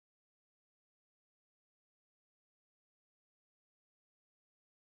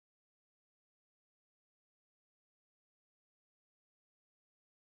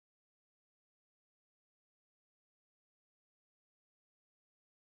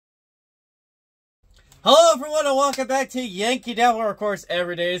Hello everyone and welcome back to Yankee Dabbler. Of course,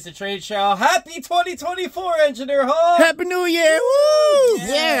 every day is a trade show. Happy 2024, Engineer Hall! Happy New Year! Woo!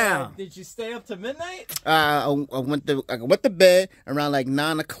 Yeah! Did you stay up to midnight? I went to bed around like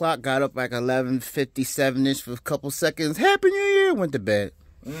 9 o'clock, got up like 11:57ish for a couple seconds. Happy New Year! Went to bed.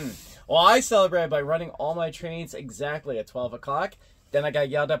 Well, I celebrated by running all my trains exactly at 12 o'clock. Then I got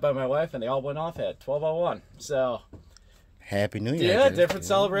yelled at by my wife and they all went off at 12:01. So... Happy New Year. Yeah, different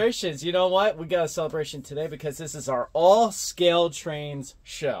celebrations. You know what? We got a celebration today because this is our all ScaleTrains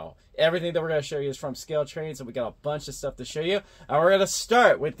show. Everything that we're going to show you is from ScaleTrains, and we got a bunch of stuff to show you. And we're going to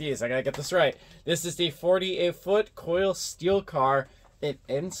start with these. I got to get this right. This is the 48-foot coil steel car in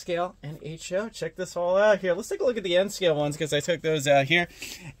N scale and HO. Check this all out here. Let's take a look at the N scale ones because I took those out here.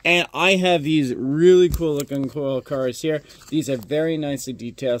 And I have these really cool looking coil cars here. These are very nicely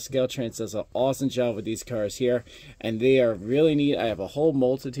detailed. ScaleTrains does an awesome job with these cars here. And they are really neat. I have a whole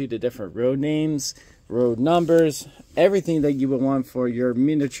multitude of different road names, road numbers, everything that you would want for your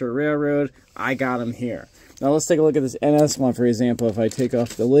miniature railroad. I got them here. Now let's take a look at this NS one, for example. If I take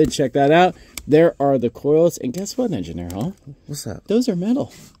off the lid, check that out. There are the coils, and guess what, Engineer Hall? What's up? Those are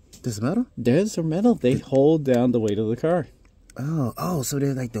metal. This is metal? Those are metal. They hold down the weight of the car. Oh, so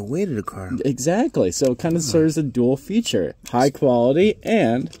they're like the weight of the car. Exactly. So it kind of serves a dual feature. High quality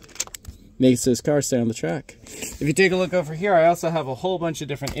and makes this car stay on the track. If you take a look over here, I also have a whole bunch of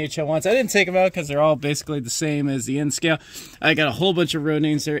different HO ones. I didn't take them out because they're all basically the same as the N scale. I got a whole bunch of road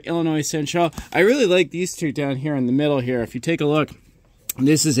names there. Illinois Central. I really like these two down here in the middle here. If you take a look,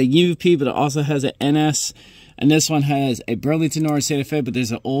 this is a UP, but it also has an NS. And this one has a Burlington North Santa Fe, but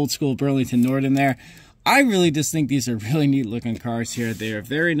there's an old school Burlington North in there. I really just think these are really neat looking cars here. They are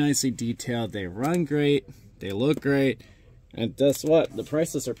very nicely detailed. They run great. They look great. And guess what? The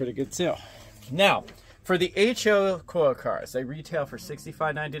prices are pretty good too. Now, for the HO coil cars, they retail for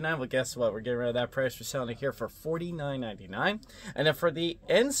 $65.99. Well, guess what? We're getting rid of that price. We're selling it here for $49.99. And then for the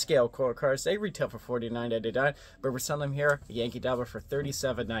N scale coil cars, they retail for $49.99. But we're selling them here at Yankee Dabbler for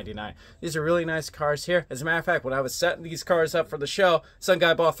 $37.99. These are really nice cars here. As a matter of fact, when I was setting these cars up for the show, some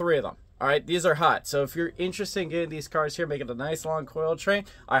guy bought 3 of them. All right, these are hot. So if you're interested in getting these cars here, making a nice long coil train,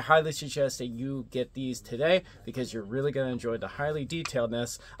 I highly suggest that you get these today because you're really going to enjoy the highly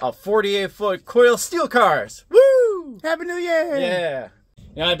detailedness of 48-foot coil steel cars. Woo! Happy New Year! Yeah.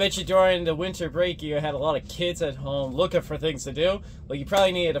 Now, I bet you during the winter break, you had a lot of kids at home looking for things to do. Well, you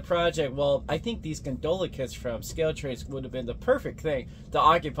probably needed a project. Well, I think these gondola kits from ScaleTrains would have been the perfect thing to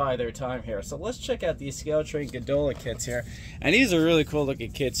occupy their time here. So let's check out these ScaleTrain gondola kits here. And these are really cool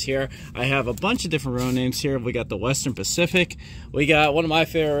looking kits here. I have a bunch of different road names here. We got the Western Pacific. We got one of my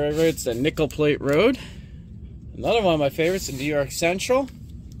favorite roads, the Nickel Plate Road. Another one of my favorites, the New York Central.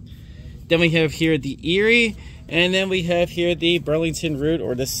 Then we have here the Erie. And then we have here the Burlington Route,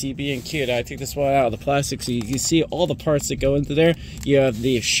 or the CB&Q. Now, I took this one out of the plastic so you can see all the parts that go into there. You have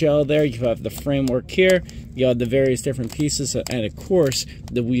the shell there, you have the framework here, you have the various different pieces, and of course,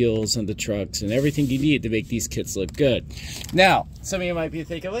 the wheels and the trucks and everything you need to make these kits look good. Now, some of you might be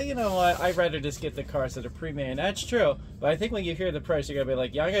thinking, well, you know what, I'd rather just get the cars that are pre-made. That's true, but I think when you hear the price, you're going to be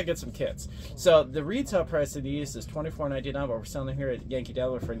like, yeah, I got to get some kits. So the retail price of these is $24.99, but we're selling them here at Yankee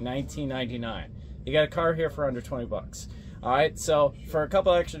Dabbler for $19.99. You got a car here for under 20 bucks. All right, so for a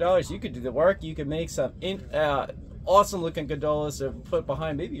couple extra dollars, you could do the work. You could make some awesome looking gondolas to put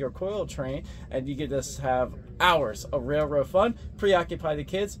behind maybe your coil train, and you could just have hours of railroad fun, preoccupy the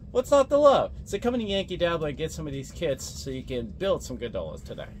kids. What's not to love? So come in to Yankee Dabbler and get some of these kits so you can build some gondolas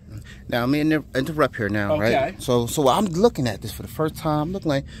today. Now, let me interrupt here now, right? So I'm looking at this for the first time. Looking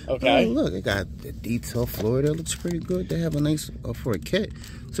like, okay, oh, look, they got the detail floor there. Looks pretty good. They have a nice, for a kit.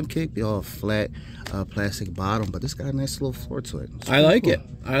 Some kit be all flat, plastic bottom, but this got a nice little floor to it. I like it.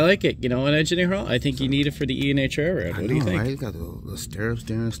 I like it. You know what, Engineer Hall? I think you need it for the E&H railroad. What do you think? Right? It's got the stirrups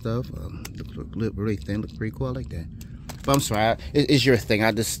there and stuff. Look really thin. Look pretty cool. I like that. But I'm sorry. It's your thing.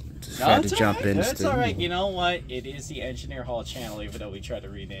 I just had to jump in. That's all right. You know what? It is the Engineer Hall channel, even though we tried to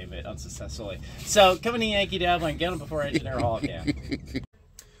rename it unsuccessfully. So come in to Yankee Dabbler and get them before Engineer Hall can.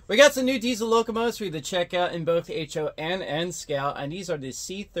 We got some new diesel locomotives for you to check out in both HO and N scale, and these are the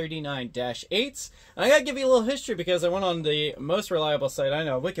C39-8s. And I gotta give you a little history because I went on the most reliable site I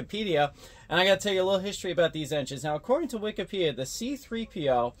know, Wikipedia, and I gotta tell you a little history about these engines. Now, according to Wikipedia, the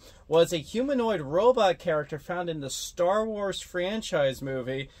C3PO was a humanoid robot character found in the Star Wars franchise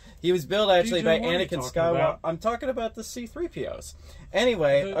movie. He was built actually by Anakin Skywalker. I'm talking about the C3POs.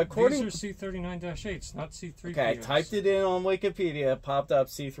 Anyway, according these are C39-8s, not C3POs. Okay, I typed it in on Wikipedia, popped up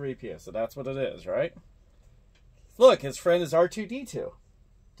C3PO, so that's what it is, right? Look, his friend is R2-D2.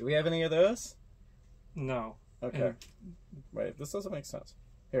 Do we have any of those? No. Okay. Wait, this doesn't make sense.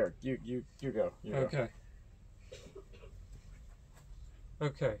 Here, you go. You go. Okay.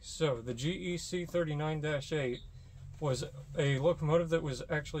 Okay, so the GEC 39-8 was a locomotive that was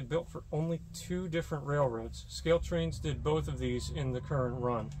actually built for only 2 different railroads. ScaleTrains did both of these in the current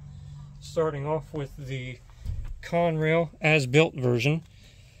run. Starting off with the Conrail as-built version.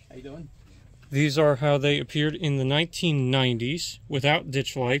 How you doing? These are how they appeared in the 1990s without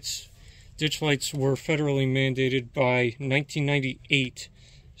ditch lights. Ditch lights were federally mandated by 1998.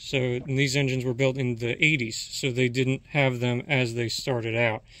 So these engines were built in the 80s, so they didn't have them as they started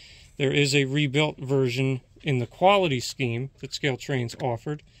out. There is a rebuilt version in the quality scheme that ScaleTrains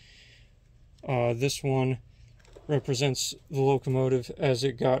offered. This one represents the locomotive as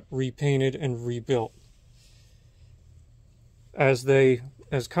it got repainted and rebuilt. As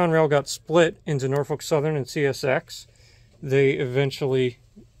Conrail got split into Norfolk Southern and CSX, they eventually,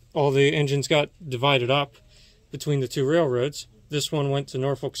 all the engines got divided up between the 2 railroads. This one went to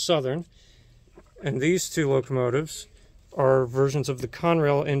Norfolk Southern, and these 2 locomotives are versions of the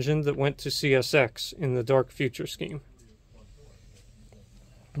Conrail engine that went to CSX in the Dark Future scheme.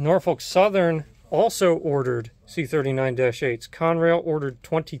 Norfolk Southern also ordered C39-8s. Conrail ordered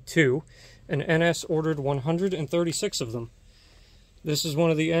 22, and NS ordered 136 of them. This is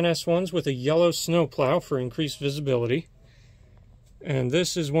one of the NS ones with a yellow snowplow for increased visibility. And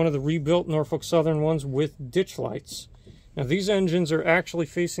this is one of the rebuilt Norfolk Southern ones with ditch lights. Now these engines are actually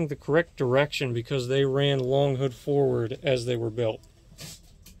facing the correct direction because they ran long hood forward as they were built.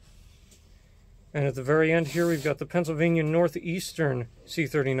 And at the very end here we've got the Pennsylvania Northeastern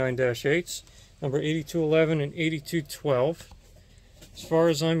C39-8s, number 8211 and 8212. As far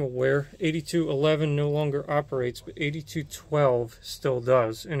as I'm aware, 8211 no longer operates, but 8212 still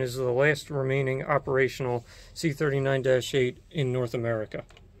does, and is the last remaining operational C39-8 in North America.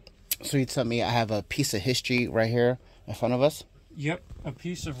 So you tell me I have a piece of history right here in front of us? Yep, a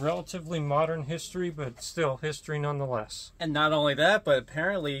piece of relatively modern history, but still history nonetheless. And not only that, but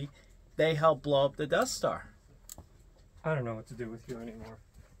apparently they helped blow up the Death Star. I don't know what to do with you anymore.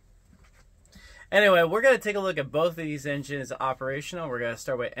 Anyway, we're going to take a look at both of these engines operational. We're going to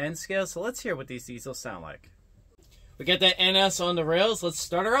start with N scale, so let's hear what these diesels sound like. We get that NS on the rails. Let's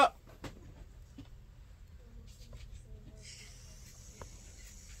start her up.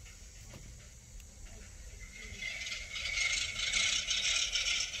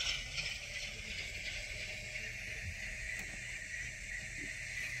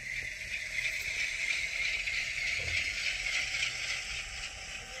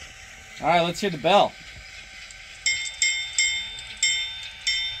 All right, let's hear the bell.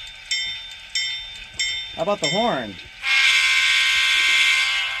 How about the horn?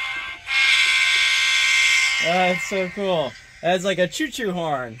 That's so cool. That's like a choo-choo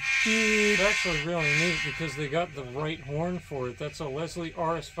horn. It's actually really neat because they got the right horn for it. That's a Leslie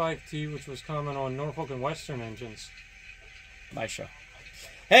RS5T, which was common on Norfolk and Western engines. Nice show.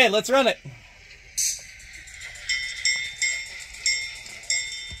 Hey, let's run it.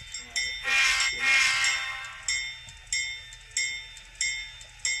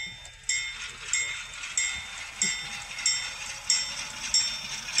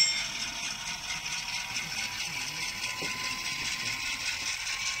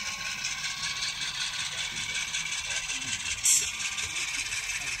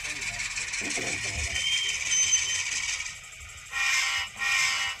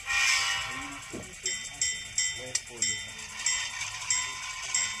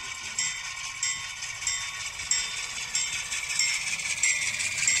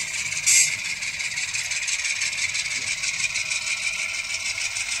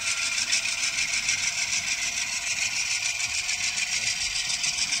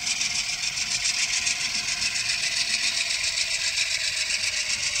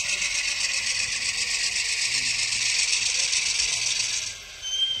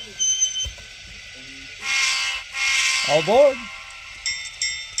 All aboard.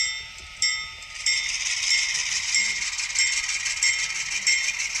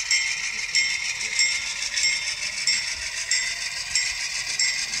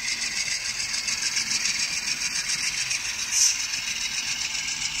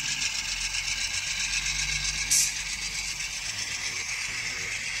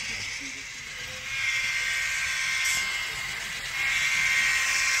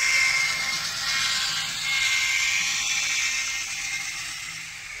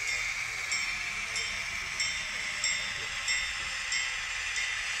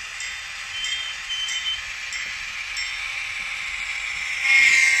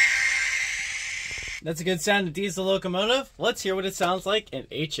 That's a good sound of diesel locomotive. Let's hear what it sounds like in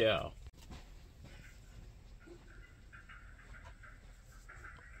HO.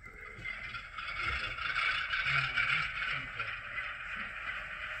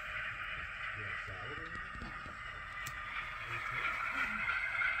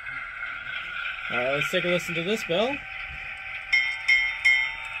 Alright, let's take a listen to this bell.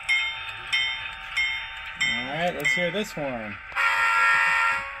 Alright, let's hear this horn.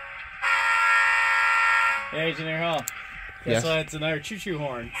 Hey, Engineer Hall. Guess what? It's another choo-choo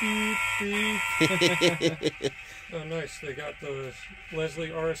horn. Beep, beep. Oh, nice. They got the Leslie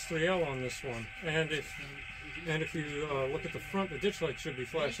RS3L on this one. And if you look at the front, the ditch light should be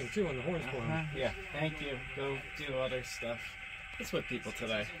flashing too on the horns blowing. Yeah, thank you. Go do other stuff. That's what people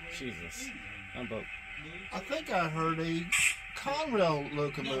today. Jesus. I'm broke. I think I heard a Conrail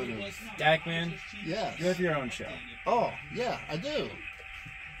locomotive. Dackman, Yes. you have your own show. Oh, yeah, I do.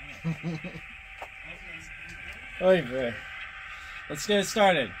 Oy vey. Let's get it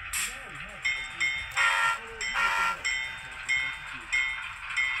started.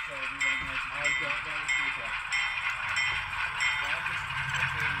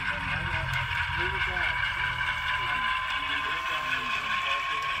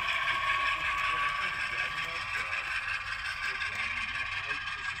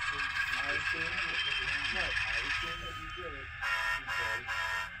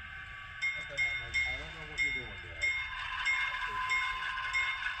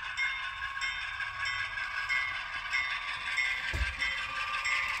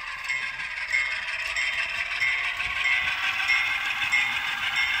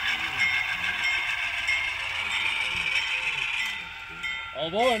 All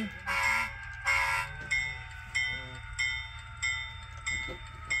aboard.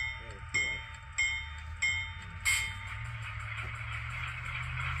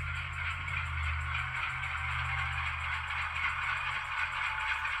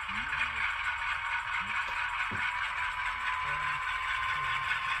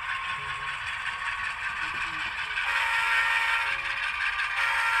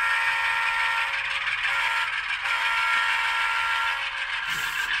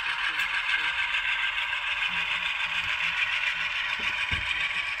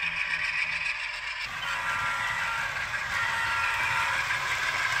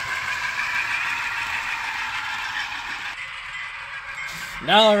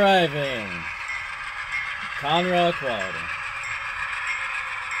 Now arriving, Conrail quality.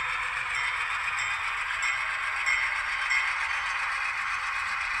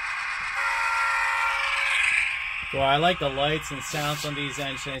 Well, I like the lights and sounds on these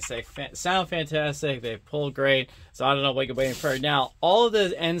engines. They sound fantastic. They pull great. So I don't know what you're waiting for. Now, all of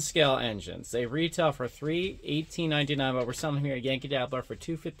the N-scale engines, they retail for $318.99, but we're selling them here at Yankee Dabbler for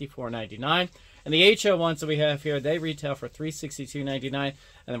 $254.99. And the HO ones that we have here, they retail for $362.99, and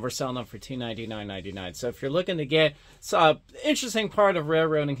then we're selling them for $299.99. So if you're looking to get an interesting part of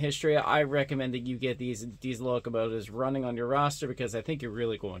railroading history, I recommend that you get these locomotives running on your roster because I think you're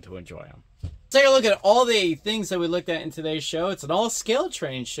really going to enjoy them. Take a look at all the things that we looked at in today's show. It's an all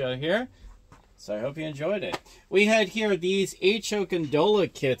ScaleTrains show here. So I hope you enjoyed it. We had here these HO gondola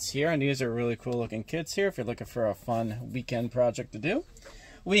kits here, and these are really cool looking kits here if you're looking for a fun weekend project to do.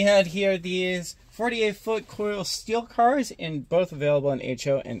 We had here these 48-foot coil steel cars, in both available in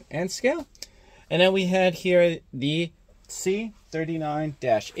HO and N scale. And then we had here the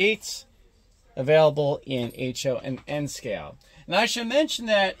C39-8s, available in HO and N scale. And I should mention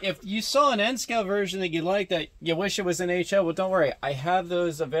that if you saw an N-scale version that you like that you wish it was in HO, well, don't worry. I have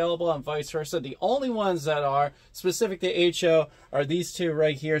those available and vice versa. The only ones that are specific to HO are these two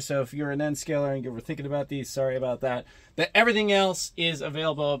right here. So if you're an N-scaler and you were thinking about these, sorry about that. But everything else is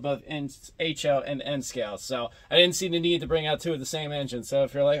available both in HO and N-scale. So I didn't see the need to bring out two of the same engine. So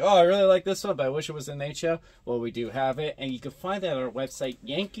if you're like, oh, I really like this one, but I wish it was in HO, well, we do have it. And you can find that on our website,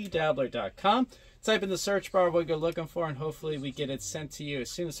 yankeedabbler.com. Type in the search bar what you're looking for, and hopefully we get it sent to you as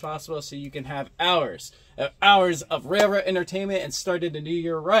soon as possible so you can have hours of railroad entertainment and started the new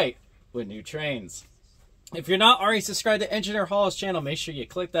year right with new trains. If you're not already subscribed to Engineer Hall's channel, make sure you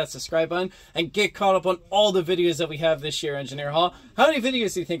click that subscribe button and get caught up on all the videos that we have this year, Engineer Hall. How many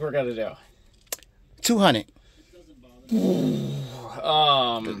videos do you think we're going to do? 200.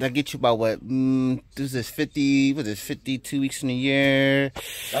 That get you about what? This is 50. What is 52 weeks in a year?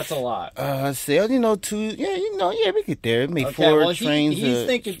 That's a lot. So we get there. Make okay, 4 well, trains. He's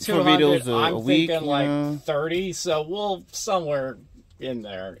thinking 200. I'm thinking like 30. So we'll somewhere in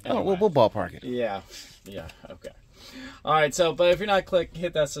there. Anyway. We'll ballpark it. Yeah. Okay. All right, so, but if you're not,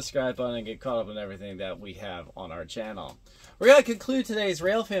 hit that subscribe button and get caught up on everything that we have on our channel. We're going to conclude today's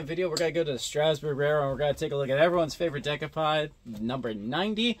Railfan video. We're going to go to the Strasbourg Railroad, and we're going to take a look at everyone's favorite decapod, number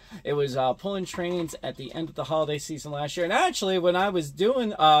 90. It was pulling trains at the end of the holiday season last year. And actually, when I was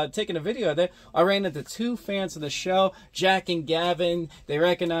doing taking a video of it, I ran into two fans of the show, Jack and Gavin. They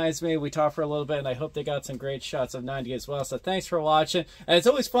recognized me. We talked for a little bit, and I hope they got some great shots of 90 as well. So thanks for watching. And it's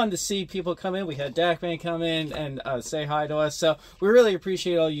always fun to see people come in. We had Dakman come in and say hi to us. So we really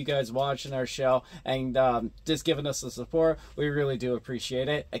appreciate all you guys watching our show and just giving us the support. We really do appreciate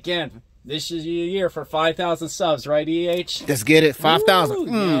it. Again, this is your year for 5,000 subs, right, EH? Let's get it. 5,000.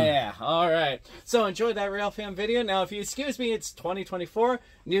 Yeah. All right. So enjoy that Railfan video. Now, if you excuse me, it's 2024,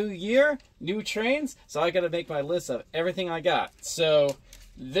 new year, new trains. So I got to make my list of everything I got. So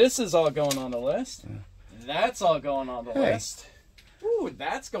this is all going on the list. That's all going on the list. Ooh,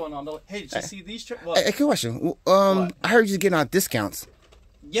 that's going on the list. Hey, did you see these trains? Hey, good question. I heard you're getting out discounts.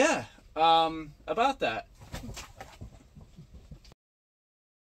 Yeah. About that.